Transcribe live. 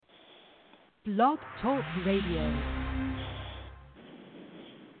Blog Talk Radio.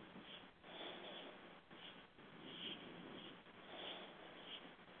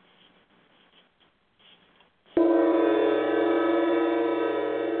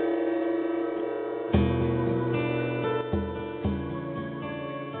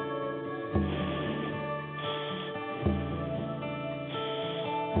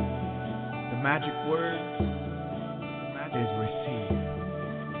 Magic word is receive.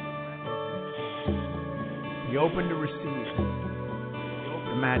 Be open to receive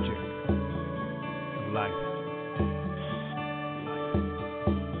the magic of life.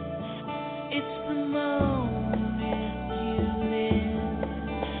 It's the moment you live.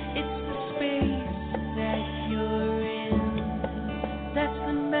 It's the space that you're in. That's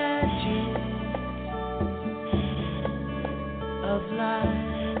the magic of life.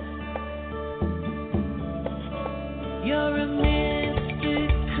 You're a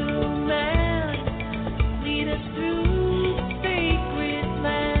mystical man, lead us through sacred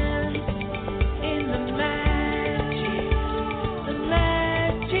lands in the magic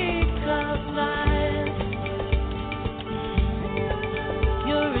of life.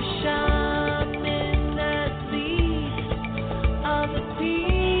 You're a shaman that leads all the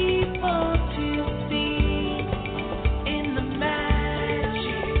people to see in the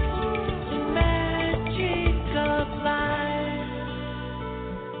magic of life.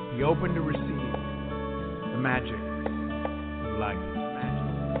 Be open to receive the magic of life.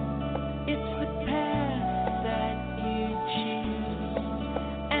 It's the path that you choose,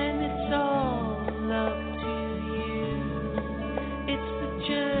 and it's all up to you. It's the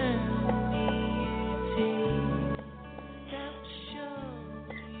journey you take that will show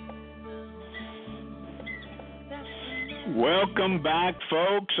you the way. That's the Welcome back,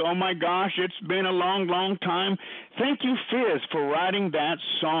 folks. Oh my gosh, it's been a long, long time. Thank you, Fizz, for writing that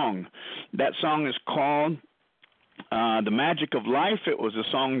song. That song is called The Magic of Life. It was a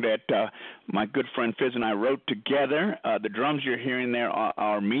song that my good friend Fizz and I wrote together. The drums you're hearing there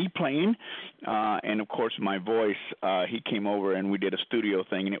are me playing, and of course my voice. He came over and we did a studio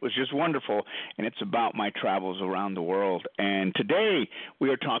thing, and it was just wonderful, and it's about my travels around the world. And today we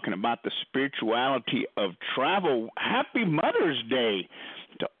are talking about the spirituality of travel. Happy Mother's Day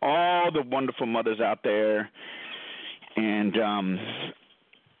to all the wonderful mothers out there. And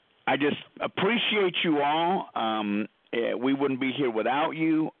I just appreciate you all. We wouldn't be here without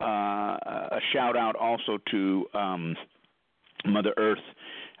you. A shout out also to Mother Earth.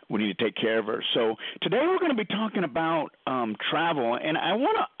 We need to take care of her. So today we're going to be talking about travel, and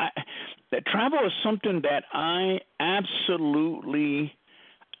that travel is something that I absolutely.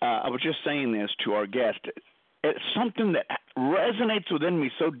 I was just saying this to our guest. It's something that resonates within me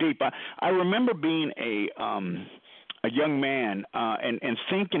so deep. I remember being a young man and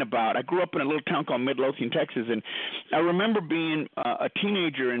thinking about, I grew up in a little town called Midlothian, Texas, and I remember being a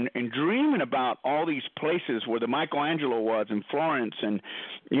teenager and dreaming about all these places where the Michelangelo was in Florence, and,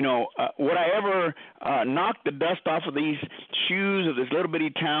 would I ever knock the dust off of these shoes of this little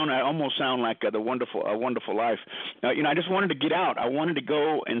bitty town? I almost sound like A Wonderful Life. I just wanted to get out. I wanted to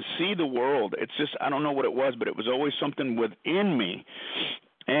go and see the world. It's just, I don't know what it was, but it was always something within me.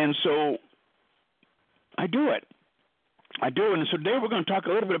 And so I do it. And so today we're going to talk a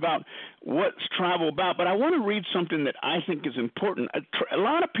little bit about what's travel about, but I want to read something that I think is important. A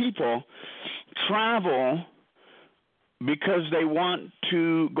lot of people travel because they want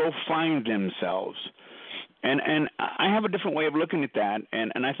to go find themselves, and I have a different way of looking at that,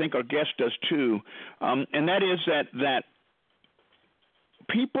 and I think our guest does too, and that is that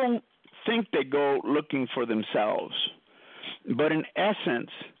people think they go looking for themselves, but in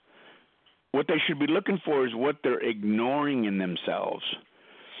essence, what they should be looking for is what they're ignoring in themselves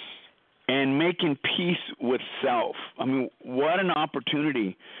and making peace with self. I mean, what an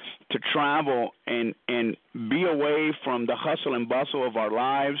opportunity to travel and be away from the hustle and bustle of our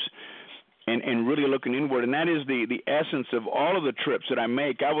lives and really looking inward. And that is the essence of all of the trips that I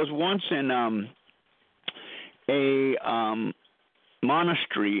make. I was once in a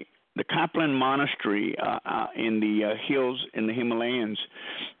monastery, the Kaplan Monastery in the hills in the Himalayas.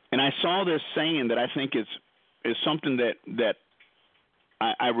 And I saw this saying that I think is something that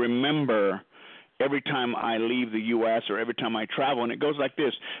I remember every time I leave the U.S. or every time I travel, and it goes like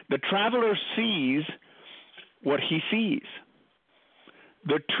this: the traveler sees what he sees.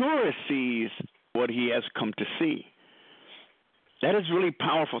 The tourist sees what he has come to see. That is really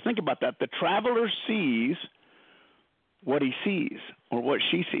powerful. Think about that. The traveler sees what he sees or what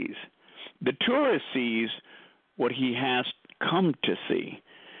she sees. The tourist sees what he has come to see.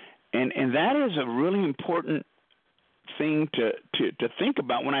 And that is a really important thing to think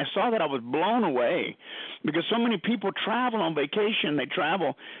about. When I saw that, I was blown away because so many people travel on vacation. They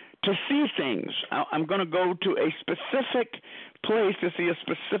travel to see things. I'm going to go to a specific place to see a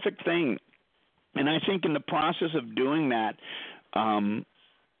specific thing. And I think in the process of doing that,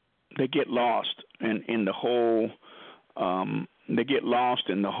 they get lost in the whole. They get lost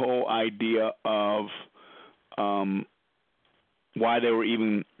in the whole idea of why they were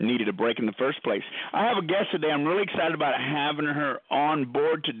even needed a break in the first place. I have a guest today. I'm really excited about having her on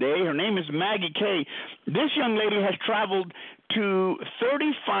board today. Her name is Maggie Kay. This young lady has traveled to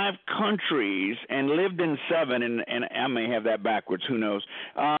 35 countries and lived in 7, and I may have that backwards. Who knows?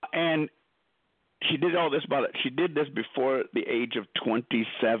 And she did all this she did this before the age of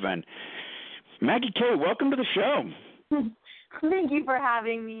 27. Maggie Kay, welcome to the show. Thank you for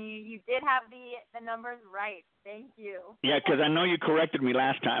having me. You did have the numbers right. Thank you. Yeah, because I know you corrected me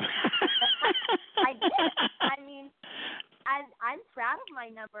last time. I did. I mean, I'm proud of my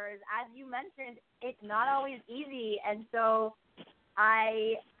numbers. As you mentioned, it's not always easy, and so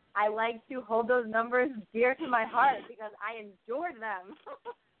I like to hold those numbers dear to my heart because I enjoy them.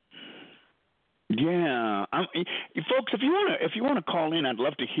 Yeah, folks, if you want to call in, I'd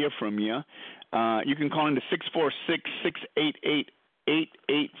love to hear from you. You can call in to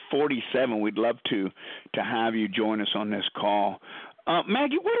 646-688-8847. We'd love to have you join us on this call.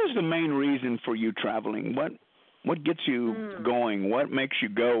 Maggie, what is the main reason for you traveling? What gets you going? What makes you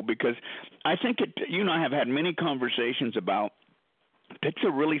go? Because I think you and I have had many conversations about it takes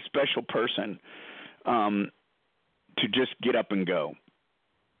a really special person to just get up and go.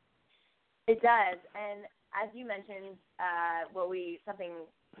 It does, and as you mentioned,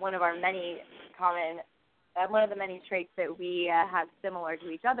 one of our many one of the many traits that we have similar to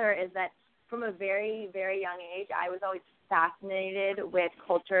each other is that from a very, very young age, I was always fascinated with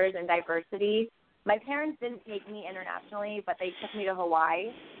cultures and diversity. My parents didn't take me internationally, but they took me to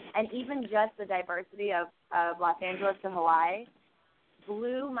Hawaii, and even just the diversity of Los Angeles to Hawaii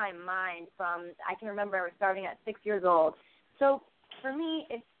blew my mind. I can remember starting at 6 years old. So for me,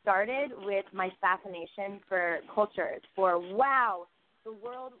 it started with my fascination for cultures, for wow, the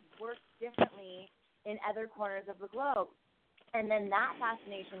world works differently in other corners of the globe. And then that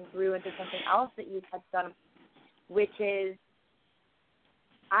fascination grew into something else that you touched on, which is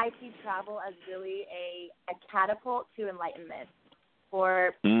I see travel as really a catapult to enlightenment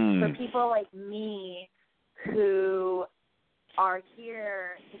for people like me who are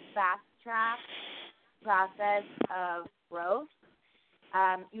here to fast-track the process of growth.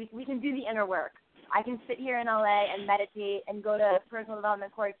 We can do the inner work. I can sit here in LA and meditate and go to personal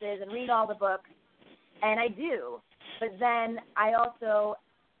development courses and read all the books, and I do. But then I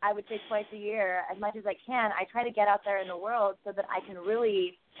would say twice a year, as much as I can, I try to get out there in the world so that I can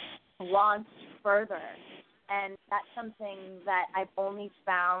really launch further. And that's something that I've only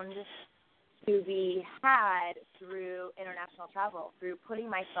found to be had through international travel, through putting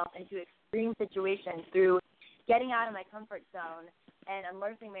myself into extreme situations, through getting out of my comfort zone and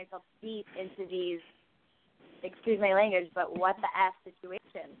immersing myself deep into these, excuse my language, but what the F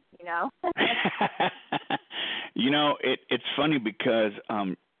situations, you know? It's funny because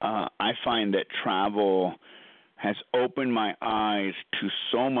I find that travel has opened my eyes to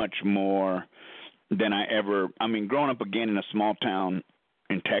so much more than growing up again in a small town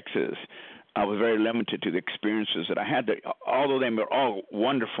in Texas, I was very limited to the experiences that I had there. Although they were all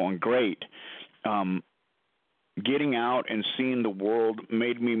wonderful and great, getting out and seeing the world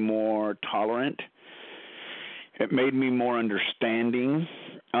made me more tolerant. It made me more understanding.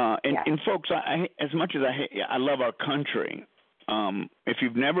 And folks, as much as I love our country, if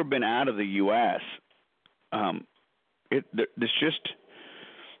you've never been out of the U.S., it's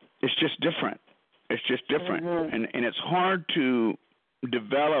just different. It's just different, and it's hard to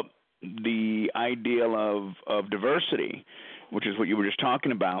develop the ideal of diversity, which is what you were just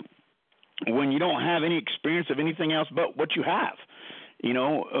talking about, when you don't have any experience of anything else but what you have.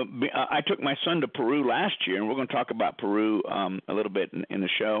 I took my son to Peru last year, and we're going to talk about Peru a little bit in the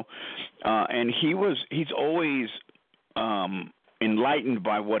show. And he's always enlightened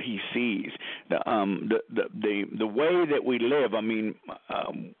by what he sees. The way that we live.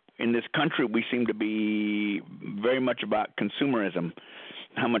 In this country, we seem to be very much about consumerism.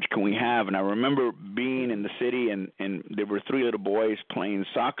 How much can we have? And I remember being in the city, and there were 3 little boys playing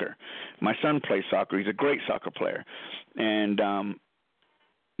soccer. My son plays soccer. He's a great soccer player. And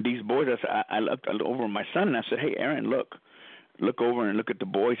these boys, I looked over at my son, and I said, "Hey, Aaron, look over and look at the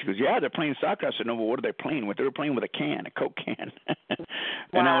boys." He goes, "Yeah, they're playing soccer." I said, "No, but what are they playing with?" They were playing with a Coke can.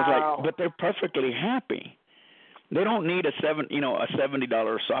 And I was like, but they're perfectly happy. They don't need a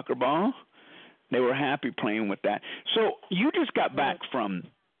 $70 soccer ball. They were happy playing with that. So you just got back from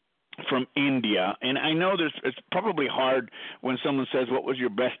India, and I know it's probably hard when someone says, "What was your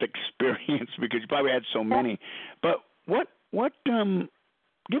best experience?" because you probably had so many. But what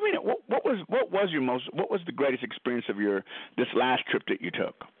give me what was the greatest experience of this last trip that you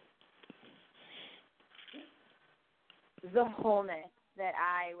took? The wholeness that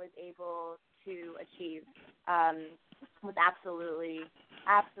I was able to achieve was absolutely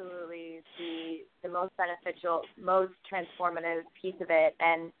the most beneficial, most transformative piece of it,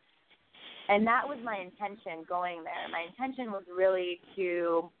 and that was my intention going there. My intention was really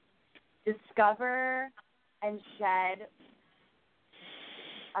to discover and shed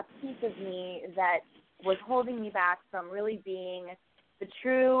a piece of me that was holding me back from really being the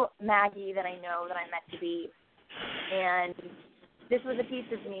true Maggie that I know that I'm meant to be. And this was a piece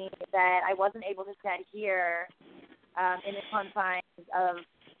of me that I wasn't able to shed here in the confines of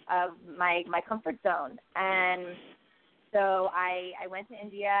my comfort zone. And so I went to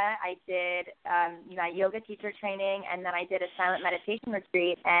India. I did yoga teacher training, and then I did a silent meditation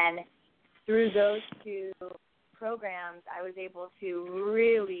retreat. And through those two programs, I was able to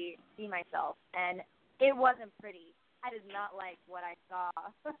really see myself. And it wasn't pretty. I did not like what I saw.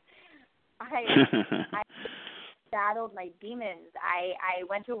 I battled my demons. I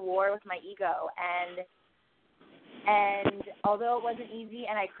went to war with my ego, and although it wasn't easy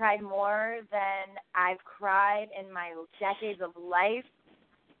and I cried more than I've cried in my decades of life,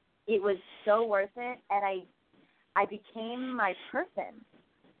 it was so worth it, and I became my person.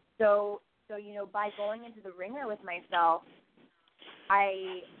 So by going into the ringer with myself,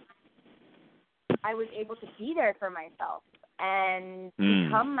 I was able to be there for myself and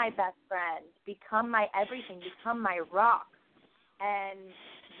become my best friend, become my everything, become my rock. And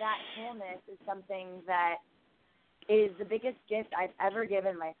that wholeness is something that is the biggest gift I've ever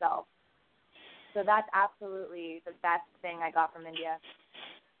given myself. So that's absolutely the best thing I got from India.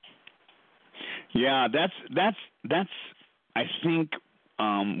 Yeah, that's I think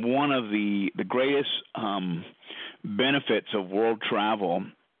one of the greatest benefits of world travel.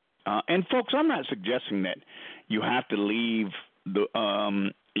 And folks, I'm not suggesting that you have to leave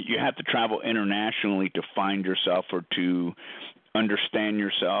you have to travel internationally to find yourself or to understand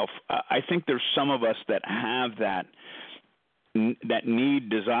yourself. I think there's some of us that have that need,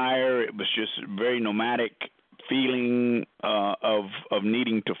 desire. It was just very nomadic feeling of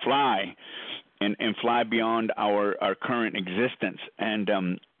needing to fly and fly beyond our current existence.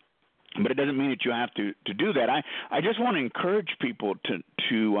 And but it doesn't mean that you have to do that. I just want to encourage people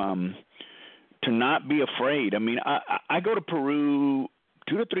to not be afraid. I mean, I go to Peru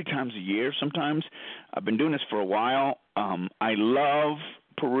 2 to 3 times a year sometimes. I've been doing this for a while. I love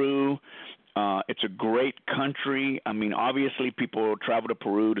Peru. It's a great country. I mean, obviously people travel to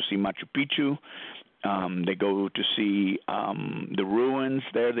Peru to see Machu Picchu. They go to see the ruins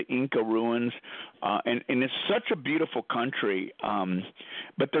there, the Inca ruins, and it's such a beautiful country.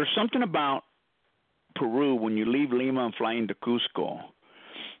 But there's something about Peru when you leave Lima and fly into Cusco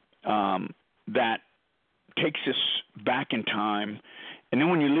that takes us back in time. And then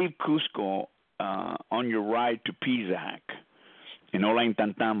when you leave Cusco on your ride to Pisac in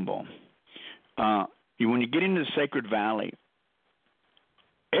Ollantaytambo, when you get into the Sacred Valley,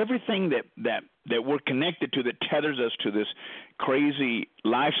 everything that we're connected to that tethers us to this crazy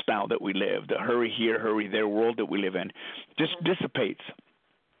lifestyle that we live, the hurry here, hurry there world that we live in, just dissipates,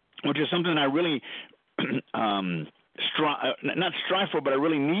 which is something I really not strive for, but I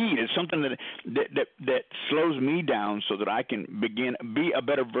really need. It's something that slows me down so that I can be a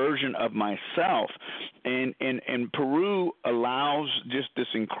better version of myself. And Peru allows just this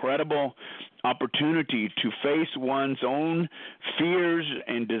incredible opportunity to face one's own fears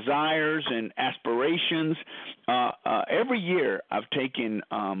and desires and aspirations. Every year I've taken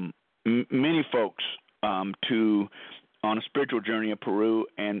many folks on a spiritual journey of Peru,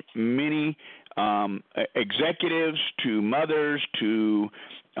 and many executives to mothers to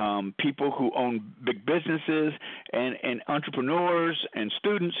people who own big businesses and entrepreneurs and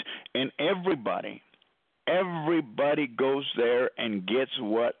students, and everybody goes there and gets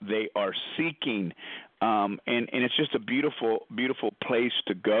what they are seeking. And it's just a beautiful, beautiful place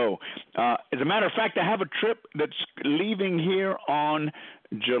to go. As a matter of fact, I have a trip that's leaving here on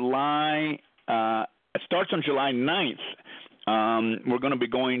July, it starts on July 9th. We're going to be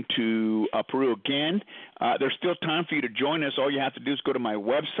going to Peru again. There's still time for you to join us. All you have to do is go to my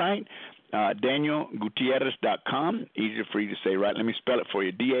website, DanielGutierrez.com. Easier for you to say, right? Let me spell it for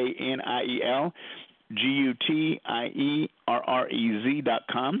you.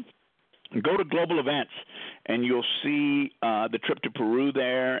 DanielGutierrez.com. Go to global events, and you'll see the trip to Peru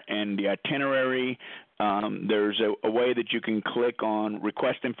there and the itinerary. There's a way that you can click on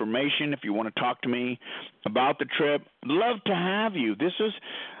request information if you want to talk to me about the trip. Love to have you. This is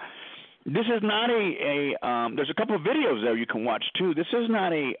not there's a couple of videos there you can watch too. This is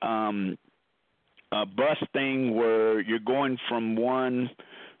not a bus thing where you're going from one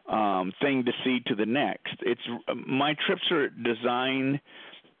thing to see to the next. My trips are designed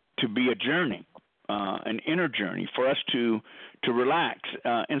to be a journey, an inner journey for us to relax.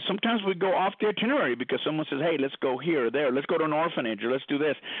 And sometimes we go off the itinerary because someone says, hey, let's go here or there. Let's go to an orphanage or let's do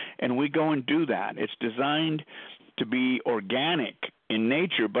this. And we go and do that. It's designed to be organic in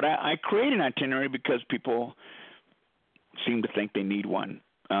nature. But I create an itinerary because people seem to think they need one.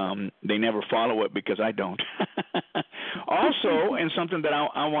 They never follow it because I don't. Also, and something that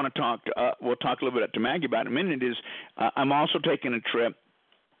I want to we'll talk a little bit to Maggie about in a minute, is I'm also taking a trip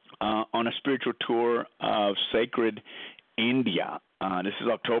on a spiritual tour of sacred India. This is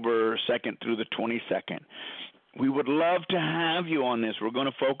October 2nd through the 22nd. We would love to have you on this. We're going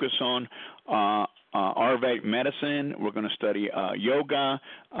to focus on Ayurvedic medicine. We're going to study yoga.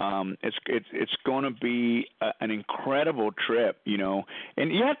 It's going to be an incredible trip,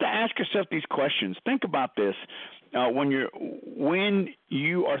 And you have to ask yourself these questions. Think about this. When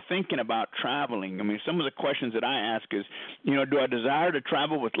you are thinking about traveling, I mean, some of the questions that I ask is, do I desire to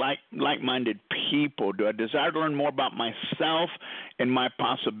travel with like-minded people? Do I desire to learn more about myself and my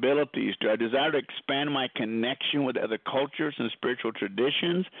possibilities? Do I desire to expand my connection with other cultures and spiritual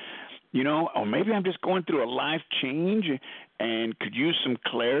traditions? Or maybe I'm just going through a life change and could use some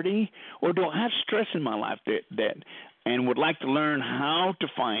clarity, or do I have stress in my life that and would like to learn how to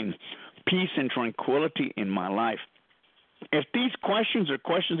find peace and tranquility in my life? If these questions are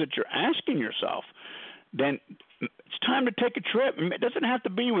questions that you're asking yourself, then it's time to take a trip. It doesn't have to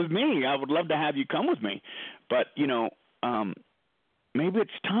be with me. I would love to have you come with me, but maybe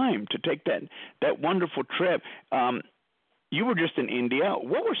it's time to take that wonderful trip. You were just in India.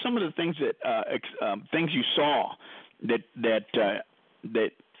 What were some of the things things you saw that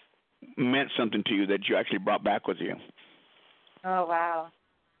meant something to you that you actually brought back with you? Oh, wow.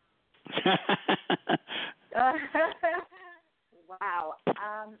 Wow.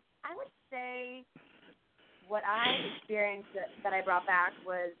 I would say what I experienced that I brought back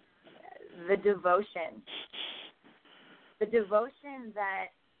was the devotion. The devotion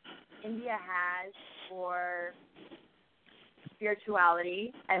that India has for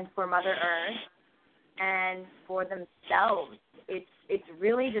spirituality and for Mother Earth and for themselves. It's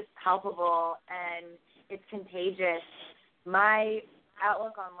really just palpable and it's contagious. My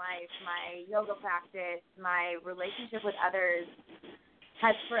outlook on life, my yoga practice, my relationship with others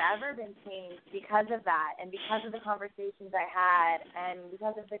has forever been changed because of that and because of the conversations I had and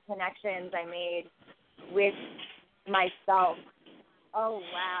because of the connections I made with myself. Oh,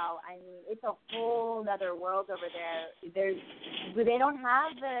 wow. I mean, it's a whole other world over there. They don't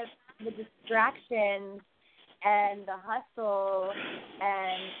have the distractions and the hustle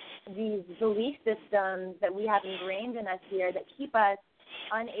and these belief systems that we have ingrained in us here that keep us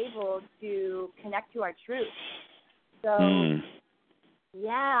unable to connect to our truth. So,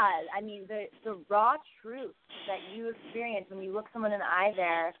 yeah, I mean, the raw truth that you experience when you look someone in the eye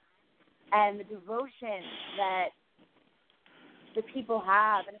there and the devotion that the people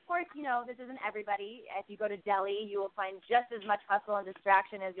have. And, of course, this isn't everybody. If you go to Delhi, you will find just as much hustle and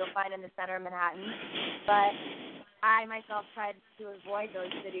distraction as you'll find in the center of Manhattan. But I myself tried to avoid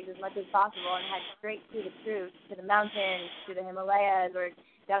those cities as much as possible and head straight to the truth, to the mountains, to the Himalayas, or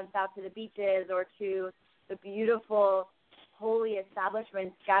down south to the beaches, or to the beautiful, holy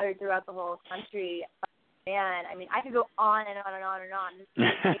establishments scattered throughout the whole country. Man, I mean, I could go on and on and on and on.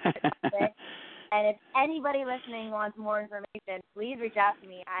 And if anybody listening wants more information, please reach out to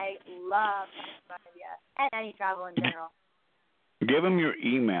me. I love talking about India and any travel in general. Give them your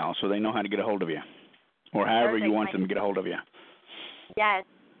email so they know how to get a hold of you, or however you want them to get a hold of you. Yes,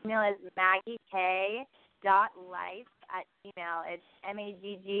 email is maggiekay.life@gmail. It's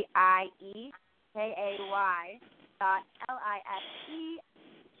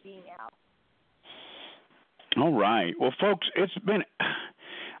MAGGIEKAY.LIFE@gmail. All right. Well, folks,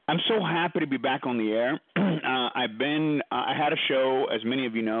 I'm so happy to be back on the air. I had a show, as many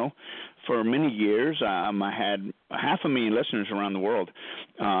of you know, for many years. I had 500,000 listeners around the world,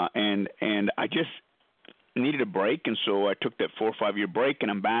 and I just needed a break, and so I took that 4 or 5 year break,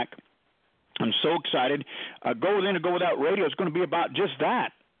 and I'm back. I'm so excited. Go Within or Go Without Radio is going to be about just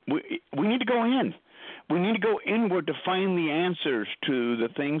that. We need to go in. We need to go inward to find the answers to the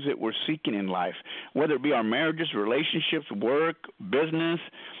things that we're seeking in life, whether it be our marriages, relationships, work, business,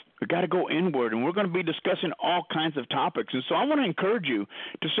 We got to go inward, and we're going to be discussing all kinds of topics. And so I want to encourage you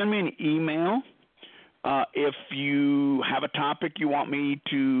to send me an email if you have a topic you want me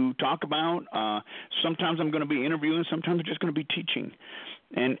to talk about. Sometimes I'm going to be interviewing, sometimes I'm just going to be teaching.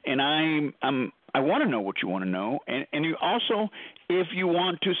 And I want to know what you want to know. And you also, if you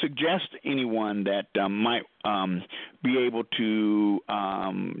want to suggest anyone that might be able to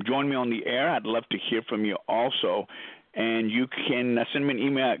join me on the air, I'd love to hear from you also. And you can send me an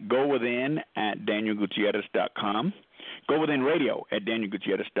email at gowithin@danielgutierrez.com,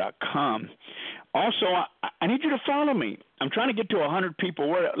 gowithinradio@danielgutierrez.com. Also, I need you to follow me. I'm trying to get to 100 people.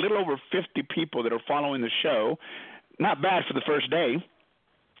 We're a little over 50 people that are following the show. Not bad for the first day.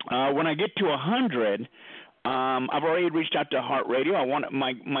 When I get to 100, I've already reached out to Heart Radio. I want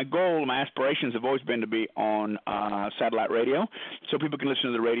my goal, my aspirations have always been to be on satellite radio, so people can listen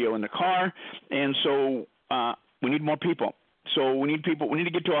to the radio in the car. And so we need more people. So we need people. We need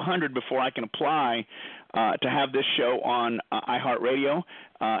to get to 100 before I can apply to have this show on iHeartRadio,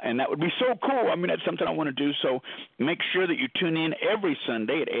 and that would be so cool. I mean, that's something I want to do. So make sure that you tune in every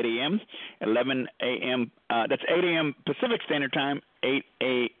Sunday at 8 a.m., 11 a.m. That's 8 a.m. Pacific Standard Time, 8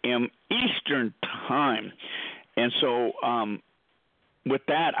 a.m. Eastern Time. And so with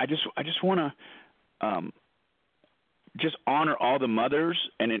that, I just want to just honor all the mothers,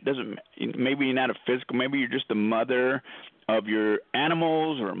 and it doesn't. Maybe you're not a physical. Maybe you're just the mother of your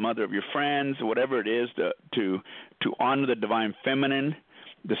animals or a mother of your friends, or whatever it is. To honor the divine feminine,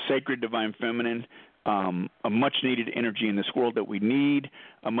 the sacred divine feminine, a much needed energy in this world that we need,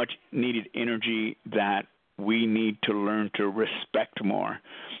 a much needed energy that we need to learn to respect more.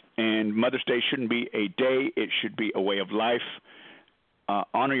 And Mother's Day shouldn't be a day; it should be a way of life.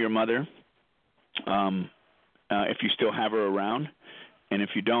 Honor your mother. If you still have her around, and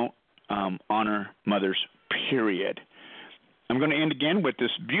if you don't, honor mothers, period. I'm going to end again with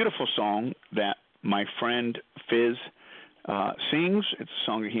this beautiful song that my friend Fizz sings. It's a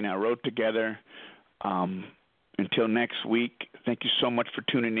song that he and I wrote together. Until next week, thank you so much for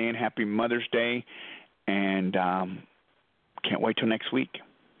tuning in. Happy Mother's Day, and can't wait till next week.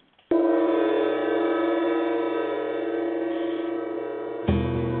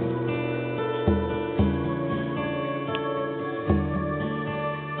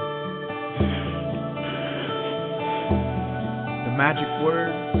 The magic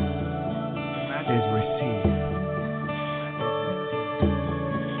word is receive.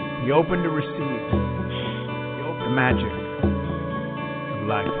 Be open to receive the magic of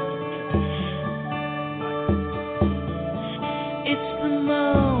life. It's the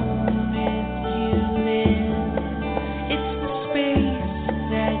moment you live. It's the space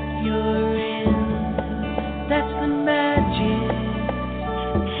that you're in. That's the magic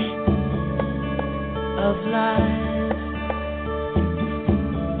of life.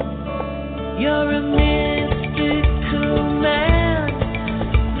 You're a mystical man.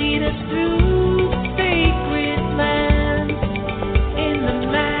 Lead us through the sacred land in the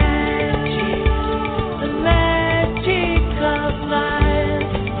magic of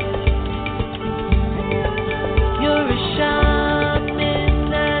life. You're a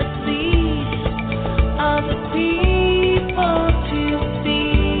shaman that leads other people to be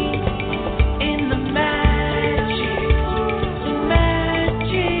in the magic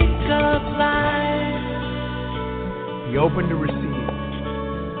of life. Be open to